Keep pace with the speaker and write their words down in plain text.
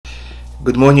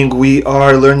Good morning. We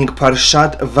are learning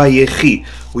Parshat Vayechi.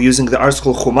 We're using the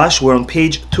article Chumash. We're on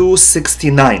page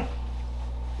 269.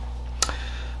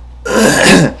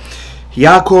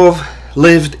 Yaakov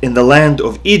lived in the land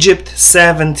of Egypt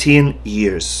 17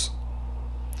 years.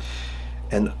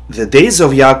 And the days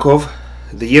of Yaakov,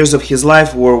 the years of his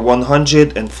life, were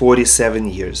 147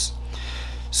 years.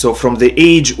 So from the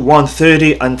age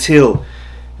 130 until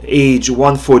age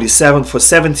 147, for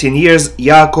 17 years,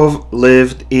 Yaakov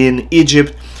lived in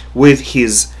Egypt with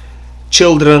his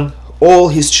children, all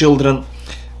his children,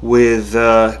 with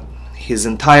his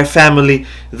entire family.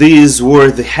 These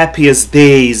were the happiest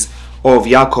days of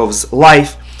Yaakov's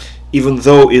life, even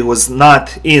though it was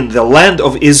not in the land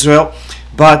of Israel,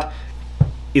 but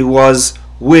it was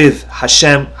with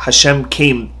Hashem. Hashem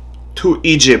came to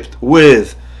Egypt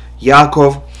with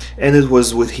Yaakov, and it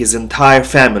was with his entire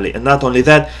family. And not only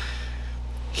that,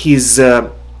 he's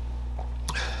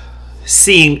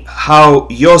seeing how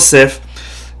Yosef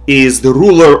is the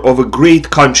ruler of a great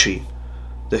country.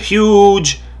 The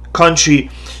huge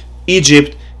country,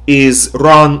 Egypt, is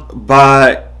run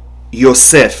by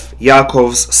Yosef,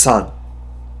 Yaakov's son.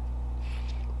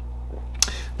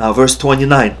 Now verse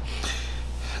 29.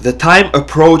 The time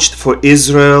approached for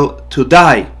Israel to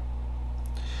die.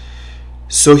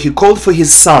 So he called for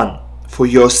his son, for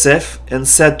Yosef, and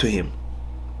said to him,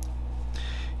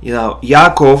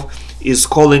 Yaakov is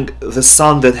calling the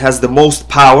son that has the most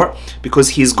power, because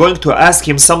he's going to ask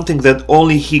him something that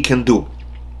only he can do.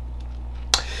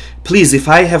 Please, if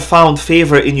I have found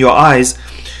favor in your eyes,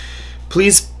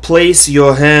 please place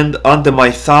your hand under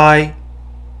my thigh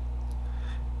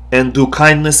and do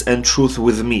kindness and truth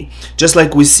with me. Just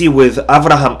like we see with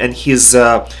Abraham and his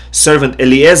servant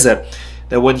Eliezer,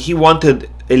 that when he wanted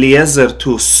Eliezer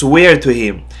to swear to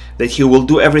him that he will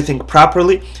do everything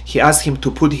properly, he asked him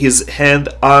to put his hand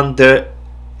under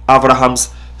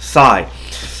Abraham's thigh.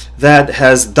 That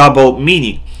has double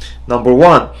meaning. Number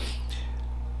one,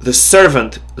 the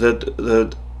servant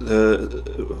that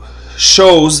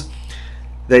shows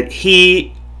that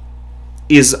he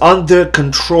is under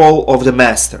control of the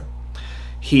master.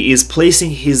 He is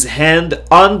placing his hand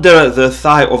under the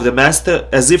thigh of the master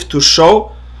as if to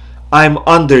show, I'm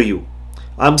under you,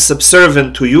 I'm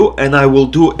subservient to you, and I will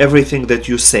do everything that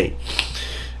you say.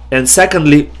 And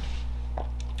secondly,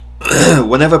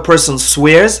 whenever a person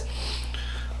swears,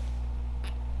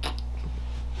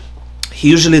 he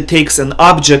usually takes an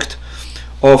object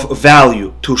of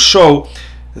value to show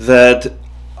that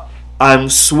I'm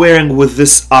swearing with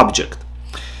this object.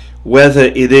 Whether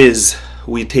it is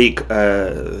we take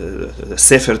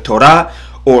Sefer Torah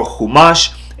or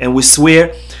Chumash and we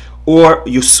swear, or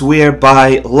you swear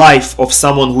by life of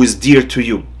someone who is dear to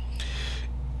you.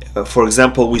 For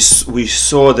example, we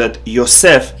saw that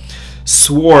Yosef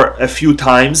swore a few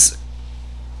times,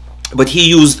 but he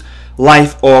used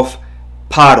life of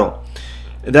Paro.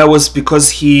 That was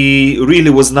because he really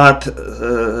was not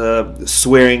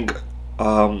swearing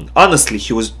honestly.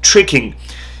 He was tricking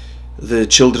the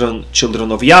children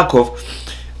of Yaakov,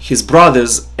 his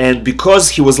brothers, and because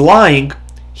he was lying,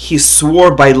 he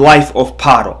swore by life of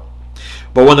Paro.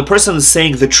 But when a person is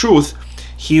saying the truth,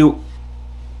 he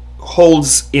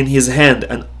holds in his hand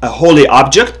a holy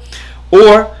object,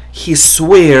 or he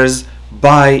swears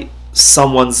by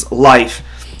someone's life,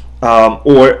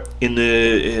 or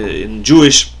in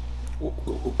Jewish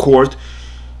court,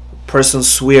 person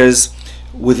swears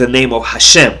with the name of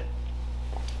Hashem.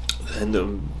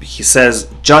 And he says,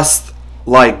 just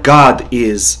like God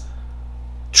is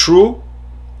true,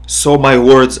 so my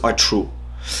words are true.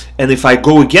 And if I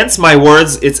go against my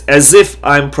words, it's as if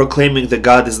I'm proclaiming that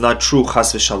God is not true,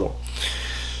 chas v'shalom.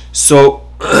 So,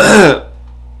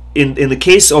 in the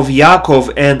case of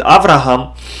Yaakov and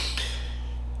Abraham,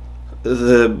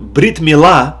 the Brit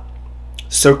Milah,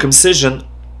 circumcision,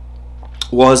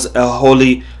 was a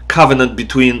holy covenant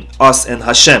between us and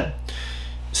Hashem.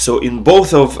 So in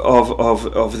both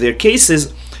of their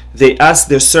cases, they asked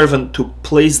their servant to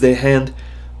place their hand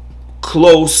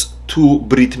close to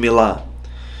Brit Milah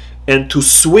and to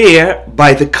swear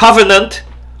by the covenant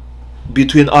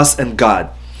between us and God.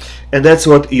 And that's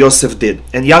what Yosef did.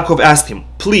 And Yaakov asked him,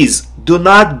 please do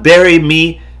not bury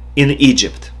me in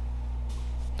Egypt,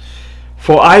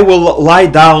 for I will lie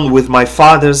down with my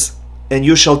fathers, and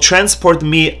you shall transport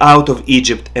me out of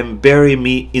Egypt and bury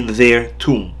me in their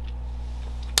tomb.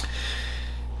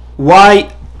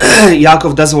 Why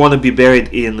Yaakov doesn't want to be buried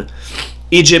in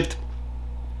Egypt,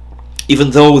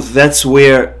 even though that's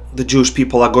where the Jewish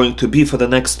people are going to be for the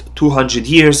next 200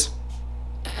 years?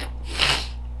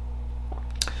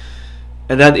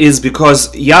 And that is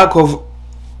because Yaakov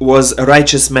was a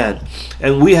righteous man.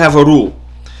 And we have a rule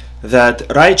that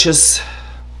righteous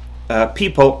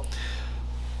people,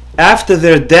 after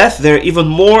their death, they're even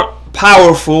more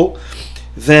powerful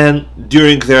than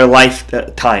during their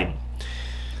lifetime.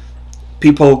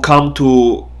 People come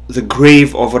to the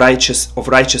grave of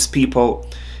righteous people,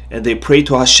 and they pray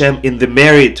to Hashem in the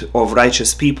merit of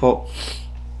righteous people,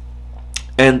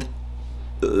 and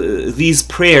these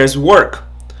prayers work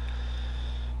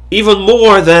even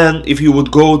more than if you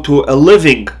would go to a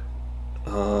living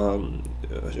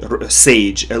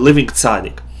sage, a living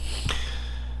tzaddik.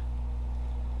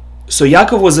 So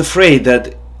Yaakov was afraid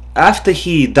that after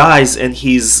he dies and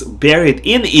he's buried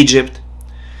in Egypt,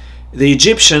 the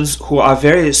Egyptians, who are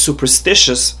very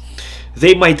superstitious,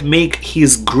 they might make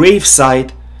his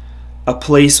gravesite a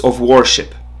place of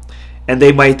worship, and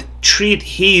they might treat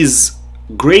his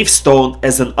gravestone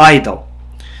as an idol.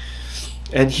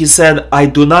 And he said, I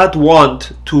do not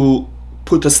want to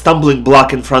put a stumbling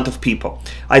block in front of people.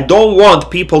 I don't want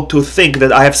people to think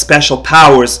that I have special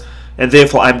powers and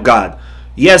therefore I'm God.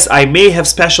 Yes, I may have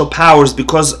special powers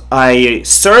because I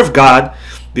serve God,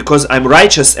 because I'm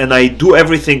righteous and I do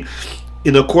everything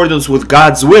in accordance with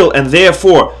God's will, and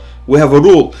therefore we have a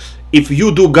rule: if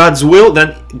you do God's will,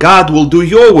 then God will do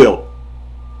your will.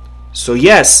 So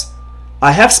yes,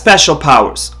 I have special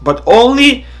powers, but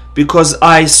only because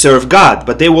I serve God.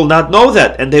 But they will not know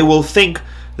that, and they will think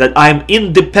that I'm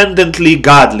independently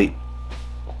godly.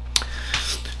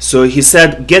 So he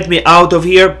said, get me out of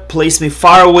here, place me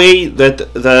far away,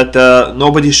 that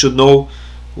nobody should know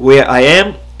where I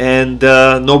am, and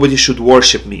nobody should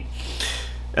worship me.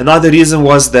 Another reason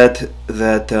was that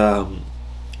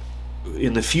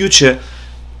in the future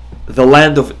the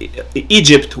land of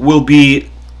Egypt will be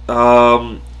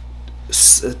turned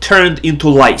into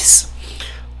lice,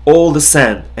 all the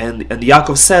sand, and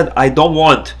Yaakov said, I don't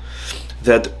want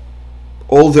that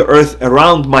all the earth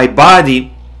around my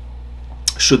body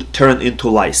should turn into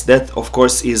lice. That of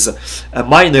course is a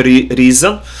minor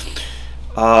reason.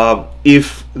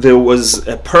 If there was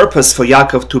a purpose for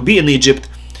Yaakov to be in Egypt,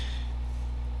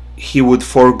 he would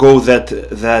forego that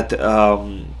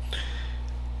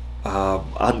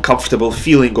uncomfortable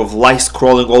feeling of lice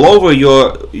crawling all over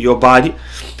your body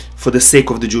for the sake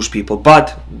of the Jewish people.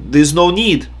 But there's no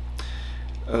need.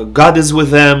 God is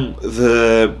with them.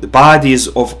 The bodies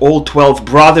of all 12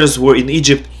 brothers were in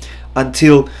Egypt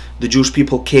until the Jewish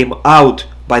people came out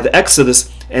by the Exodus,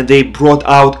 and they brought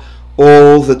out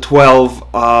all the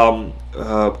 12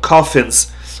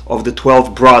 coffins of the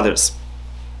 12 brothers,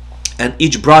 and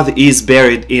each brother is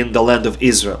buried in the land of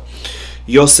Israel.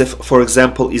 Yosef, for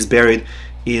example, is buried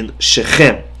in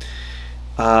Shechem.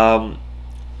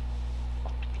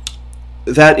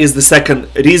 That is the second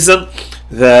reason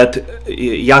that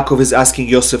Yaakov is asking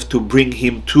Yosef to bring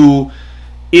him to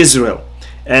Israel.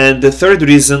 And the third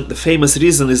reason, the famous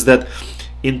reason, is that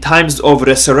in times of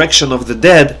resurrection of the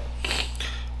dead,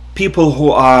 people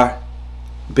who are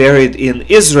buried in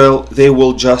Israel, they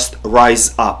will just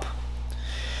rise up.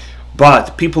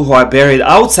 But people who are buried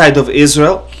outside of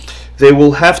Israel, they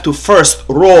will have to first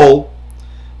roll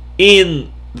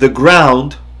in the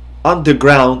ground,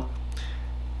 underground,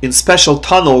 in special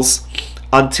tunnels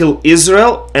until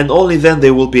Israel, and only then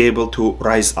they will be able to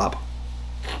rise up.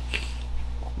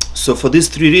 So for these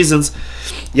three reasons,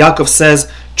 Yaakov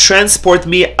says, transport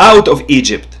me out of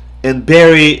Egypt and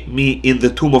bury me in the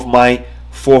tomb of my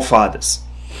forefathers.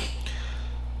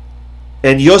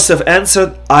 And Yosef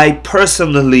answered, I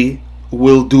personally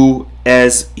will do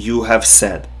as you have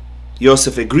said.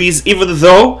 Yosef agrees, even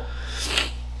though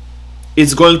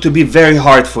it's going to be very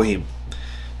hard for him.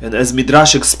 And as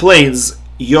Midrash explains,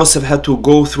 Yosef had to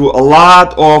go through a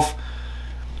lot of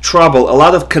trouble, a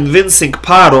lot of convincing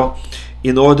Paro,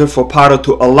 in order for Paro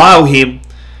to allow him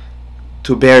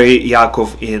to bury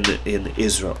Yaakov in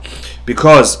Israel.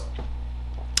 Because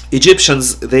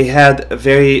Egyptians, they had a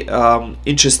very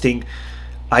interesting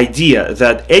idea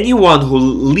that anyone who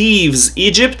leaves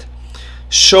Egypt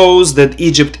shows that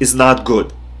Egypt is not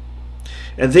good.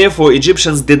 And therefore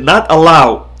Egyptians did not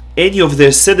allow any of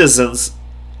their citizens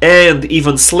and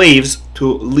even slaves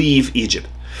to leave Egypt.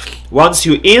 Once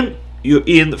you're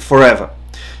in forever.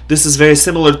 This is very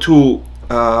similar to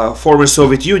former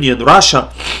Soviet Union,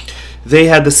 Russia. They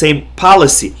had the same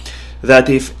policy, that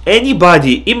if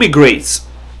anybody immigrates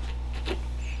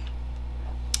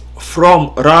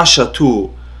from Russia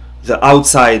to the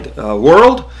outside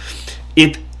world,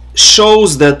 it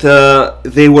shows that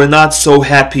they were not so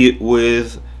happy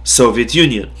with Soviet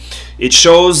Union. It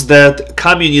shows that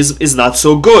communism is not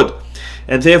so good,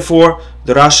 and therefore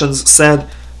the Russians said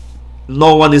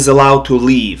no one is allowed to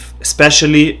leave,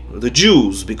 especially the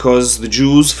Jews, because the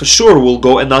Jews for sure will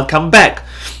go and not come back,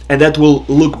 and that will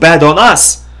look bad on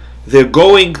us. They're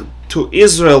going to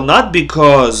Israel not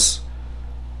because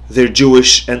they're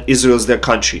Jewish and Israel is their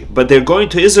country, but they're going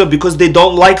to Israel because they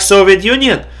don't like Soviet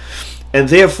Union, and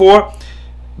therefore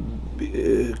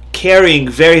caring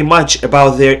very much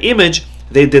about their image,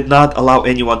 they did not allow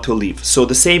anyone to leave. So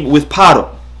the same with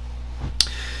Paro.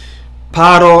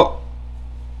 Paro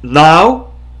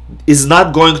now is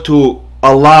not going to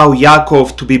allow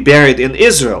Yaakov to be buried in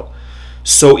Israel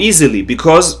so easily,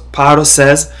 because Paro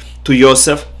says to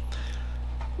Yosef,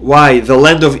 why, the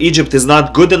land of Egypt is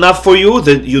not good enough for you,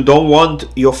 that you don't want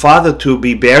your father to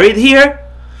be buried here?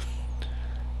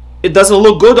 It doesn't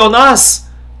look good on us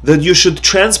that you should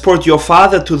transport your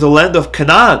father to the land of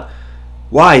Canaan.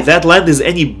 Why, that land is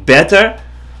any better?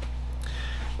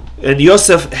 And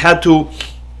Yosef had to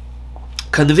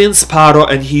convince Paro,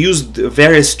 and he used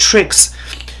various tricks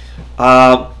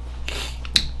to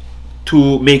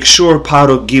make sure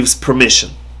Paro gives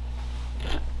permission.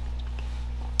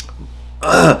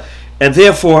 And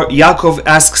therefore Yaakov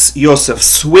asks Yosef,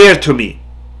 swear to me,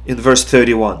 in verse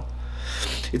 31.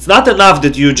 It's not enough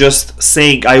that you just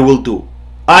saying I will do.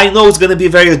 I know it's going to be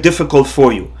very difficult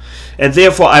for you, and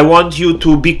therefore I want you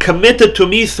to be committed to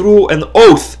me through an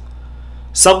oath,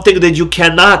 something that you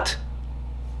cannot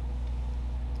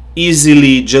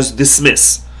easily just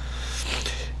dismiss.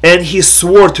 And he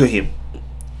swore to him,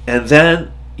 and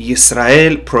then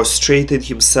Yisrael prostrated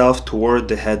himself toward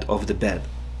the head of the bed,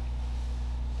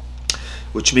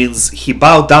 which means he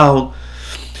bowed down,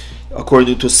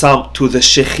 according to some, to the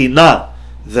Shekhinah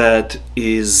that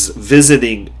is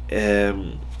visiting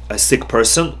a sick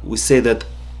person. We say that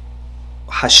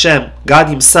Hashem, God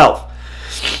himself,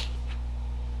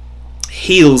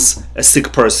 heals a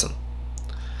sick person,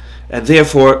 and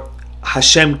therefore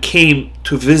Hashem came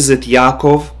to visit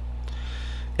Yaakov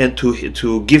and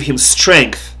to give him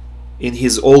strength in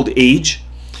his old age,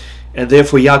 and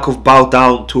therefore Yaakov bowed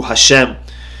down to Hashem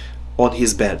on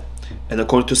his bed. And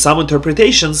according to some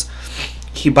interpretations,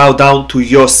 he bowed down to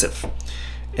Yosef,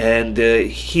 and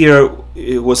here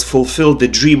it was fulfilled the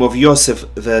dream of Yosef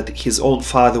that his own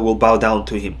father will bow down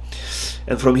to him.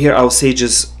 And from here our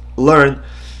sages learn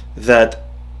that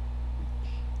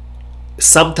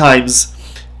sometimes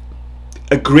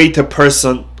a greater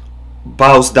person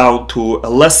bows down to a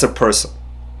lesser person,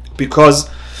 because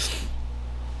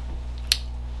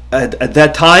at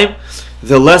that time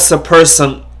the lesser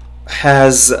person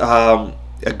has a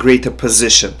greater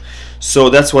position. So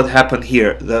that's what happened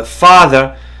here. The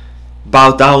father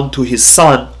bowed down to his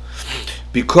son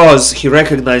because he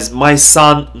recognized, my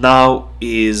son now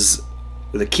is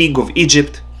the king of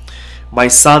Egypt, my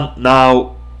son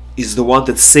now is the one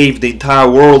that saved the entire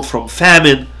world from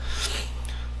famine,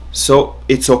 so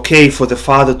it's okay for the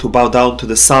father to bow down to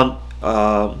the son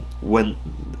when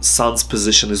the son's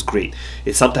position is great.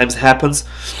 It sometimes happens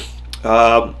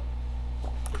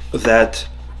that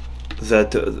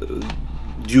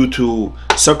due to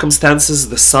circumstances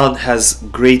the son has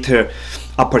greater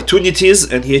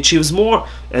opportunities and he achieves more,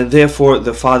 and therefore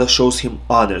the father shows him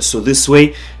honor. So this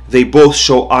way they both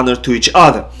show honor to each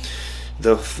other.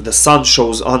 The son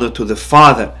shows honor to the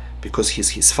father because he's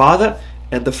his father,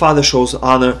 and the father shows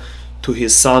honor to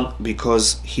his son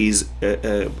because he's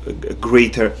a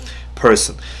greater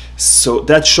person. So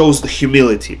that shows the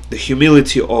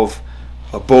humility of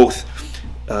both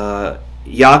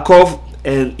Yaakov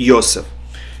and Yosef.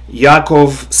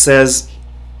 Yaakov says,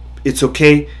 it's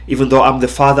okay, even though I'm the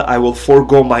father, I will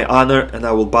forego my honor and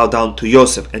I will bow down to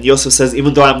Yosef. And Yosef says,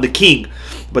 even though I'm the king,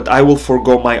 but I will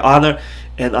forego my honor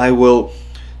and I will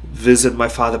visit my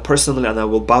father personally, and I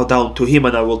will bow down to him,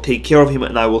 and I will take care of him,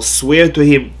 and I will swear to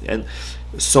him, and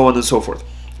so on and so forth.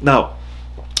 Now,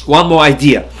 one more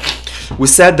idea. We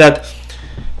said that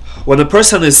when a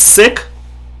person is sick,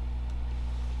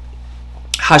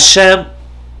 Hashem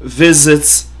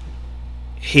visits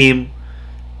him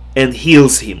and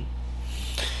heals him.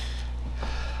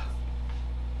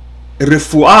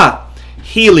 Refuah,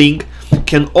 healing,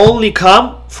 can only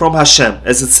come from Hashem,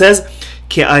 as it says,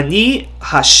 Ki ani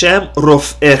Hashem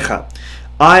rofecha,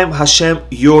 I am Hashem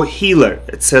your healer.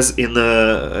 It says in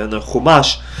a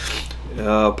Chumash,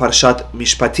 Parshat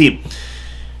Mishpatim.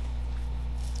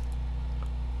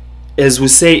 As we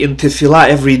say in Tefillah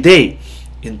every day,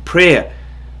 in prayer,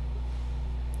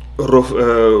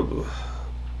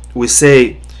 we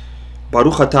say,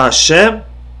 Baruch atah Hashem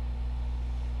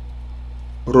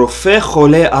Rofeh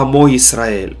Chole Amo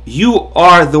Yisrael. You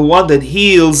are the one that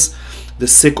heals the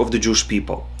sick of the Jewish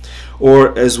people.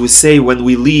 Or as we say when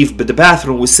we leave the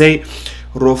bathroom, we say,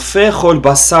 Rofeh Chol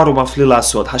Basar Umafli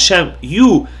Lasot. Hashem,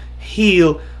 you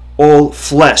heal all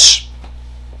flesh.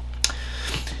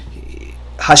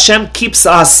 Hashem keeps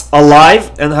us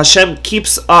alive and Hashem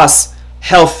keeps us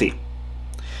healthy.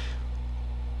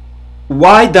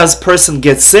 why does person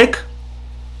get sick?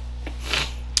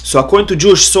 So according to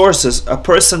Jewish sources, a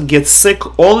person gets sick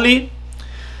only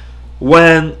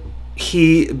when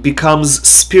he becomes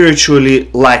spiritually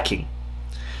lacking.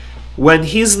 When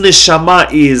his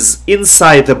neshama is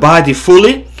inside the body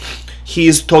fully, he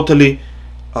is totally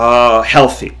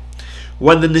healthy.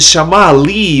 When the neshama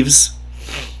leaves,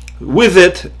 with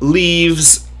it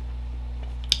leaves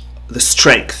the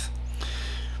strength,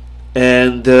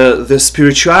 and the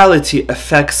spirituality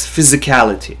affects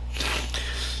physicality.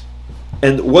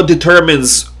 And what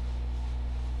determines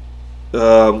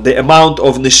the amount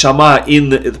of neshama in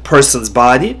the person's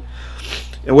body,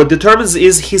 and what determines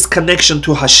is his connection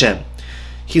to Hashem,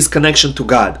 his connection to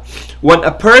God. When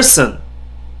a person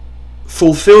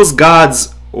fulfills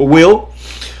God's will,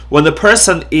 when a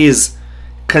person is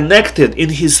connected in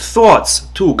his thoughts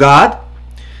to God,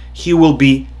 he will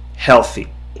be healthy.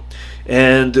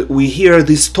 And we hear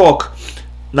this talk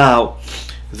now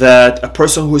that a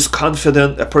person who is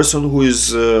confident, a person who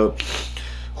is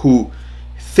who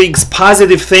thinks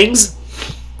positive things,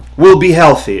 will be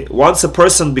healthy. Once a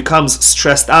person becomes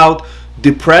stressed out,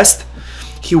 depressed,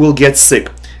 he will get sick.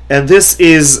 And this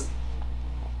is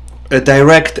a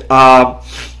direct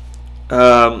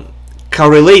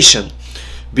correlation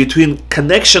between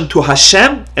connection to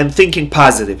Hashem and thinking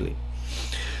positively.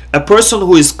 A person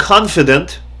who is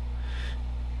confident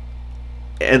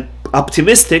and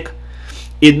optimistic,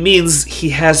 it means he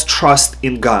has trust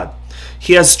in God.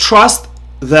 He has trust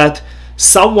that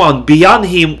someone beyond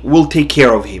him will take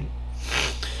care of him.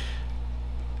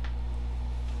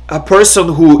 A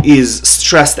person who is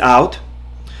stressed out,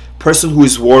 person who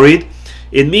is worried,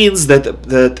 it means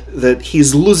that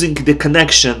he's losing the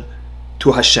connection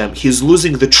to Hashem. He's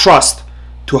losing the trust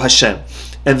to Hashem.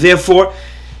 And therefore,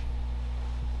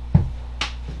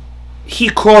 he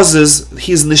causes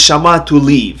his neshama to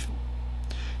leave.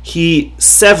 He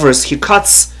severs, he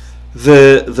cuts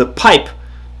the pipe,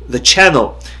 the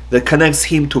channel that connects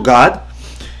him to God.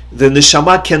 The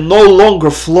neshama can no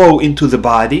longer flow into the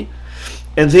body,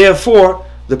 and therefore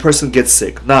the person gets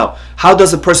sick. Now, how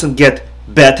does a person get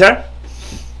better?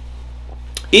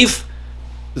 If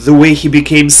the way he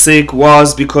became sick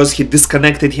was because he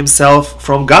disconnected himself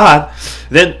from God,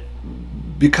 then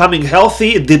becoming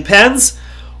healthy depends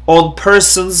on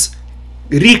person's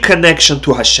reconnection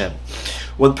to Hashem.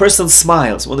 When a person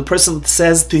smiles, when a person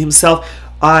says to himself,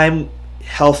 I'm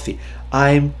healthy,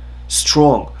 I'm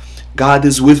strong, God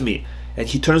is with me, and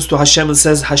he turns to Hashem and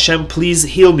says, Hashem, please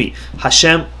heal me,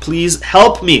 Hashem, please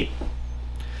help me,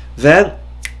 then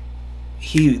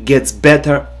he gets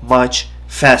better much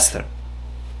faster.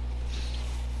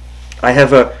 I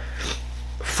have a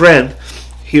friend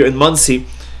here in Muncie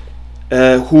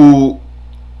who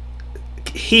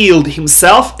healed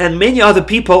himself and many other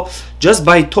people just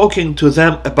by talking to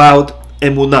them about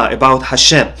emunah, about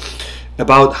Hashem,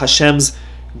 about Hashem's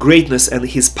greatness and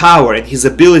his power and his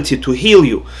ability to heal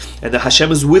you, and that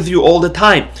Hashem is with you all the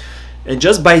time. And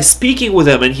just by speaking with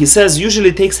them, and he says usually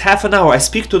it takes half an hour, I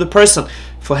speak to the person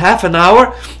for half an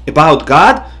hour about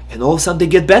God, and all of a sudden they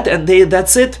get better, and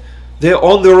that's it, they're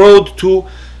on the road to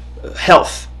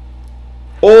health.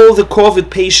 All the COVID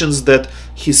patients that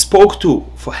he spoke to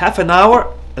for half an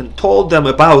hour and told them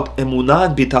about emunah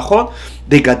and bitachon,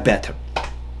 they got better.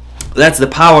 That's the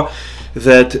power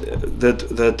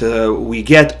that we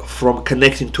get from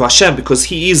connecting to Hashem, because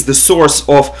He is the source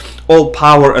of all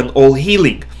power and all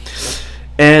healing.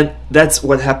 And that's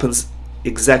what happens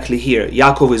exactly here.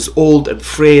 Yaakov is old and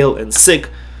frail and sick,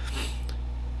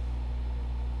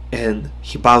 and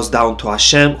he bows down to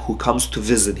Hashem, who comes to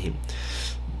visit him.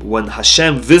 When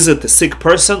Hashem visits the sick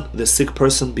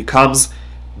person becomes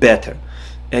better.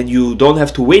 And you don't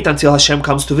have to wait until Hashem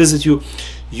comes to visit you.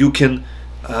 You can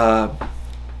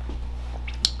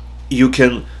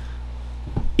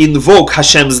invoke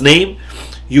Hashem's name.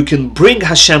 You can bring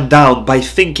Hashem down by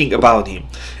thinking about Him.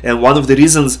 And one of the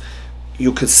reasons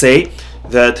you could say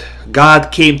that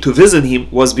God came to visit him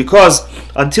was because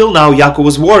until now Yaakov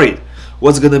was worried.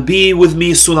 What's going to be with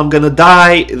me? Soon I'm going to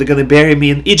die. They're going to bury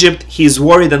me in Egypt. He's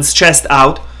worried and stressed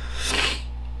out.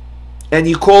 And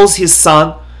he calls his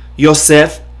son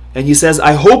Yosef, and he says,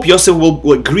 I hope Yosef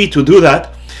will agree to do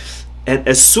that. And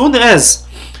as soon as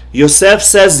Yosef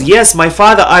says, yes, my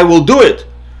father, I will do it,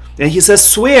 and he says,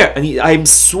 swear, and I'm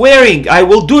swearing, I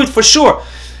will do it for sure.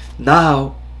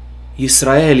 Now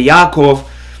Yisrael, Yaakov,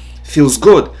 feels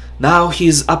good. Now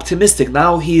he's optimistic.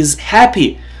 Now he's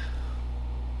happy.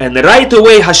 And right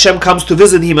away Hashem comes to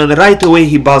visit him, and right away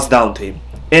he bows down to him,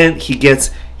 and he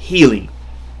gets healing,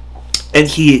 and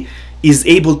he is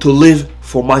able to live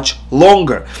for much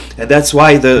longer. And that's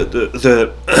why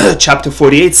the chapter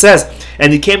 48 says,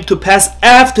 And it came to pass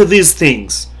after these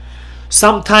things.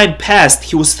 Some time passed,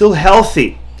 he was still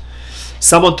healthy.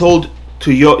 Someone told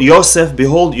to Yosef,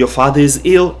 behold, your father is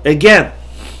ill again.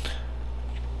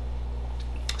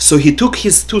 So he took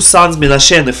his two sons,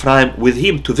 Menashe and Ephraim, with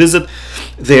him to visit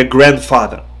their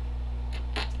grandfather.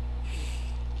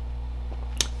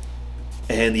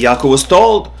 And Yaakov was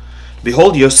told,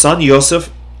 behold, your son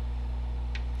Yosef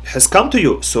has come to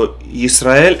you. So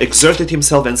Israel exerted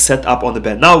himself and sat up on the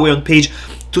bed. Now we're on page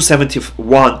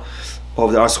 271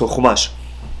 of the Ars Chumash.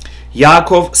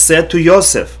 Yaakov said to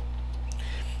Yosef,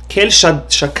 Kel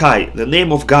Shakai, the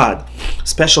name of God,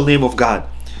 special name of God,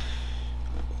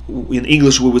 in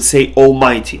English we would say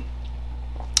Almighty,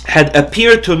 had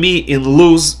appeared to me in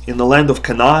Luz, in the land of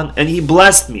Canaan, and he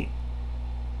blessed me.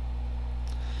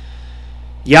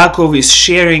 Yaakov is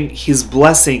sharing his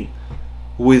blessing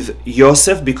with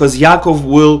Yosef because Yaakov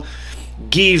will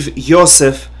give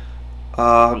Yosef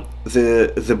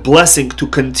the blessing to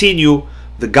continue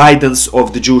the guidance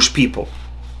of the Jewish people.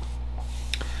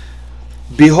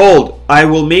 Behold, I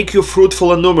will make you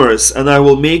fruitful and numerous, and I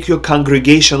will make you a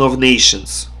congregation of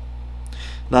nations.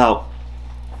 Now,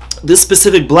 this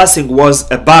specific blessing was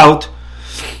about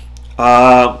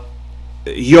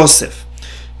Yosef.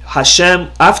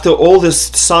 Hashem, after all the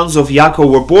sons of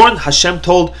Yaakov were born, Hashem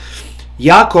told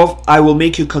Yaakov, I will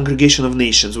make you a congregation of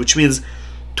nations, which means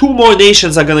 2 more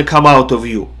nations are going to come out of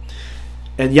you.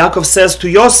 And Yaakov says to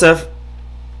Yosef,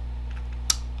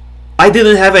 I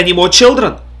didn't have any more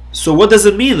children. So what does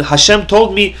it mean? Hashem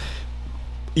told me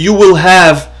you will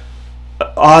have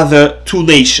other 2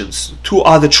 nations, 2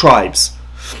 other tribes.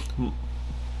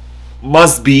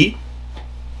 Must be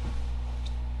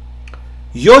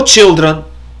your children,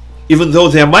 even though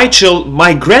they're my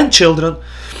grandchildren,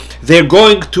 they're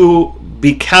going to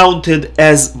be counted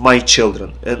as my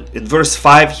children. And in verse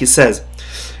 5 he says,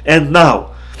 and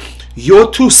now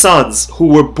your 2 sons who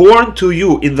were born to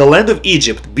you in the land of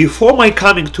Egypt before my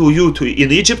coming to you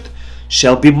in Egypt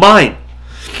shall be mine.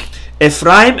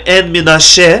 Ephraim and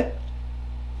Menashe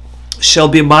shall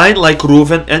be mine like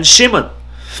Reuven and Shimon.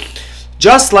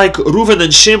 Just like Reuven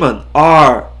and Shimon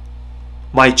are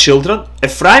my children,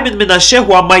 Ephraim and Menashe,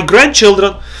 who are my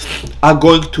grandchildren, are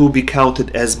going to be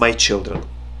counted as my children.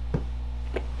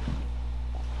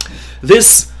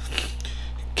 This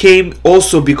came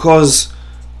also because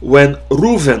when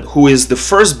Reuven, who is the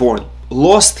firstborn,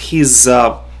 lost his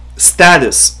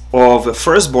status of a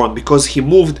firstborn because he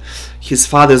moved his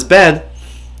father's bed,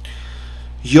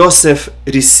 Yosef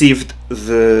received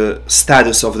the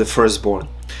status of the firstborn.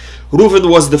 Reuven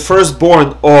was the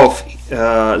firstborn of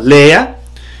Leah,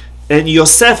 and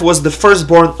Yosef was the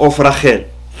firstborn of Rachel.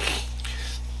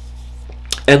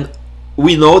 And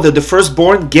we know that the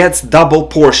firstborn gets double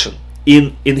portion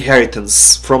in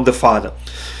inheritance from the father.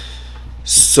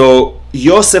 So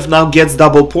Yosef now gets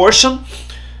double portion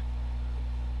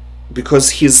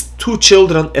because his 2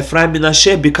 children, Ephraim and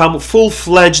Menashe, become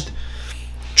full-fledged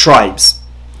tribes.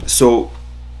 So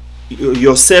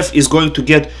Yosef is going to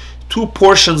get 2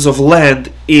 portions of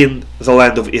land in the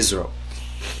land of Israel.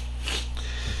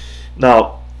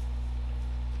 Now,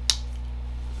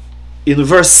 in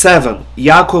verse 7,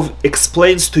 Yaakov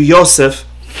explains to Yosef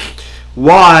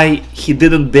why he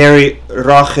didn't bury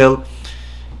Rachel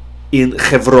in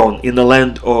Hebron, in the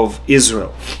land of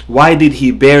Israel. Why did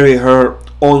he bury her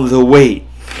on the way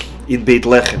in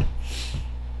Bethlehem?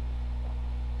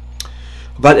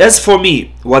 But as for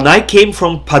me, when I came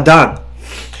from Padan,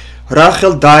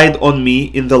 Rachel died on me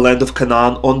in the land of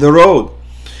Canaan on the road,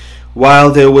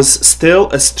 while there was still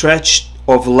a stretch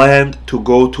of land to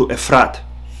go to Ephrat.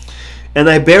 And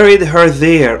I buried her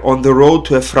there on the road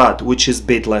to Ephrat, which is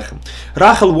Bethlehem.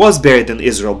 Rachel was buried in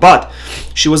Israel, but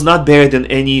she was not buried in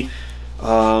any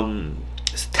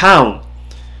town,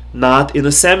 not in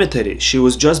a cemetery. She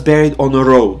was just buried on a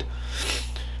road.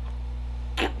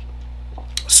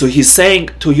 So he's saying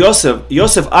to Yosef,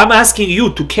 Yosef, I'm asking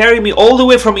you to carry me all the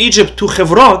way from Egypt to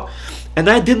Hebron, and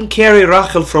I didn't carry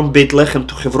Rachel from Bethlehem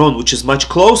to Hebron, which is much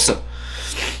closer.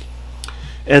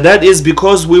 And that is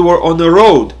because we were on a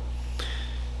road,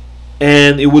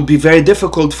 and it would be very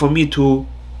difficult for me to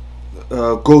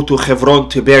go to Hebron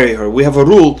to bury her. We have a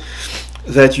rule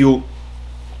that you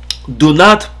do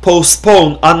not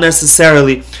postpone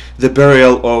unnecessarily the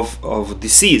burial of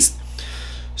deceased.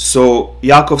 So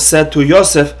Yaakov said to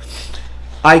Yosef,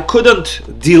 I couldn't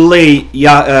delay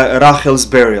Rachel's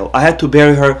burial. I had to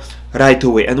bury her right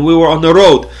away. And we were on the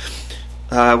road.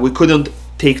 We couldn't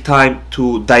take time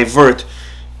to divert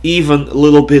even a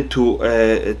little bit to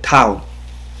a town.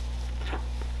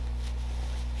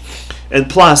 And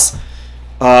plus,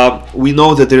 we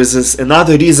know that there is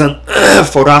another reason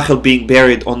for Rachel being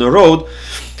buried on the road,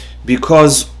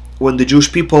 because when the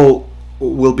Jewish people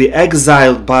will be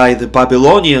exiled by the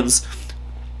Babylonians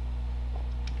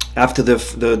after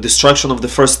the destruction of the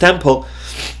first temple,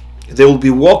 they will be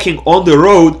walking on the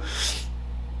road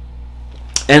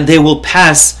and they will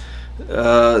pass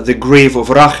the grave of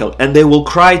Rachel, and they will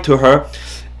cry to her,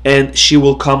 and she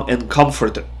will come and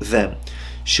comfort them.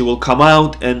 She will come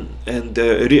out and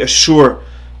reassure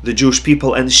the Jewish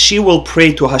people, and she will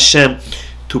pray to Hashem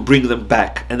to bring them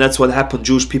back. And that's what happened.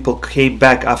 Jewish people came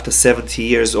back after 70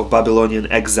 years of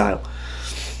Babylonian exile.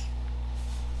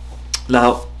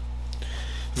 Now,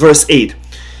 verse 8.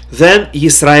 Then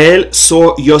Yisrael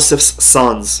saw Joseph's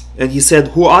sons, and he said,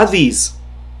 "Who are these?"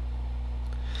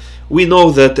 We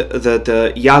know that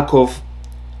Yaakov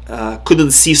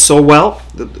couldn't see so well.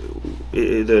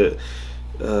 The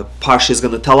Parsha is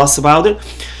going to tell us about it.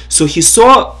 So he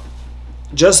saw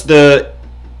just the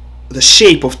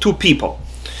shape of two people,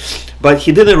 but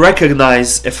he didn't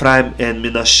recognize Ephraim and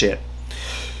Menashe.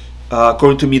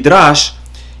 According to Midrash,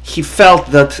 he felt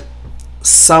that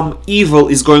some evil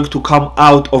is going to come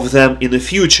out of them in the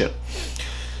future.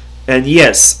 And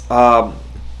yes,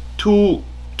 two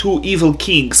evil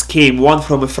kings came, one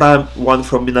from Ephraim, one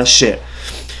from Menashe.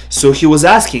 So he was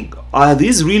asking, are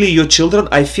these really your children?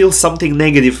 I feel something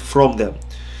negative from them.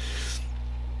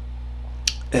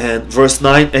 And verse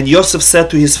 9, and Joseph said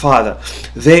to his father,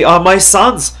 they are my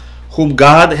sons, whom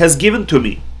God has given to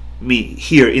me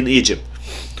here in Egypt.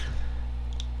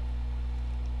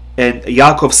 And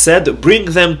Yaakov said, bring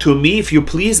them to me if you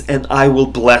please, and I will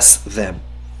bless them.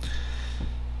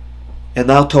 And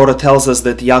now Torah tells us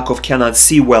that Yaakov cannot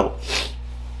see well.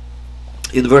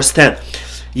 In verse 10,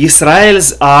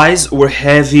 Yisrael's eyes were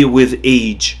heavy with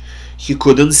age. He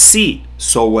couldn't see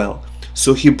so well.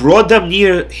 So he brought them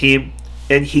near him,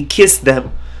 and he kissed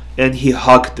them, and he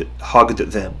hugged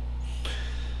them.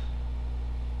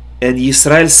 And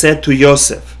Yisrael said to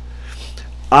Joseph,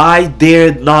 I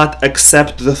dared not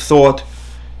accept the thought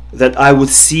that I would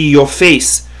see your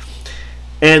face,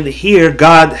 and here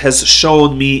God has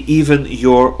shown me even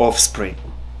your offspring.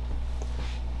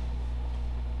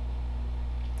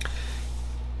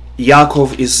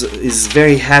 Yaakov is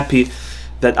very happy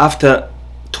that after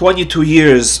 22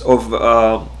 years of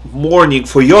mourning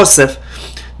for Yosef,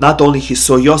 not only he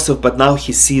saw Yosef, but now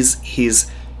he sees his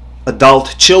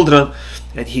adult children,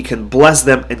 and he can bless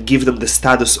them and give them the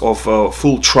status of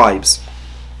full tribes.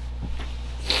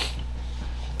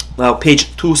 Now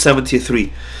page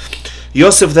 273.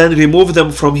 Yosef then removed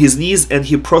them from his knees, and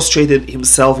he prostrated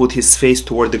himself with his face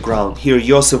toward the ground. Here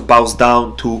Yosef bows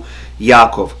down to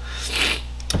Yaakov.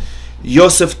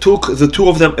 Yosef took the two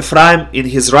of them, Ephraim in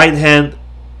his right hand,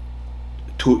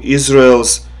 to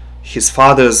Israel's, his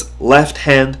father's left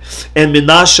hand, and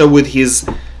Menashe with his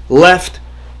left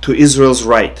to Israel's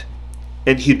right,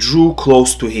 and he drew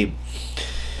close to him.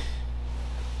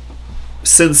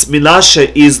 Since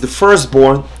Menashe is the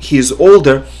firstborn, he is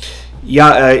older,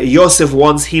 Yosef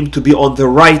wants him to be on the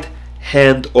right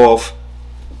hand of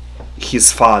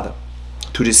his father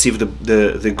to receive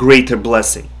the greater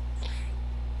blessing.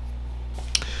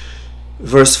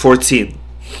 Verse 14.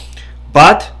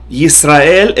 But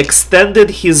Yisrael extended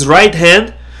his right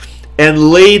hand and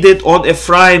laid it on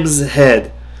Ephraim's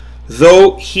head,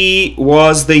 though he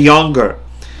was the younger,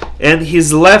 and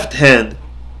his left hand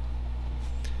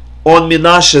on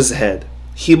Menashe's head.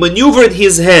 He maneuvered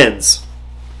his hands,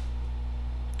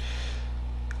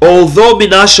 although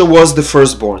Menashe was the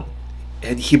firstborn.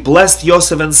 And he blessed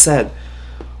Yosef and said,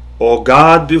 O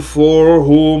God, before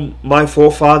whom my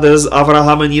forefathers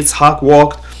Abraham and Yitzhak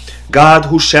walked, God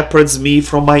who shepherds me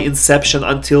from my inception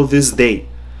until this day.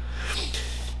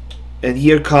 And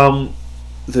here come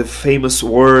the famous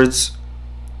words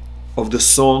of the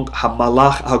song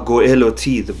Hamalach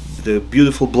HaGoeloti, the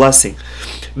beautiful blessing.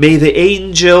 May the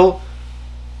angel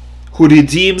who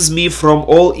redeems me from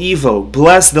all evil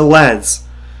bless the lads,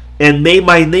 and may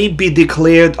my name be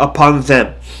declared upon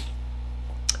them,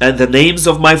 and the names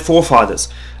of my forefathers,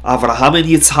 Abraham and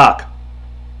Yitzhak,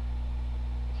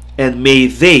 and may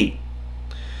they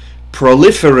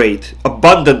proliferate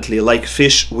abundantly like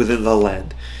fish within the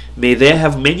land. May they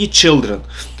have many children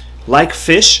like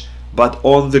fish, but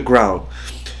on the ground.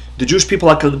 The Jewish people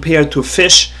are compared to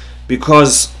fish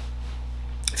because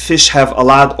fish have a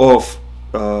lot of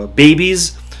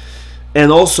babies,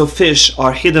 and also fish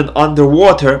are hidden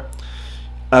underwater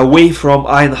away from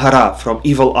Ayin Hara, from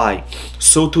evil eye.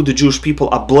 So too the Jewish people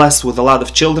are blessed with a lot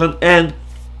of children, and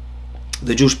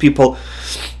the Jewish people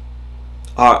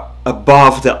are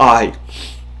above the eye.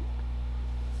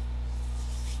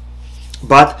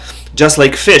 But just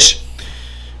like fish,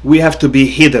 we have to be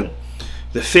hidden.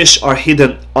 The fish are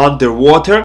hidden underwater,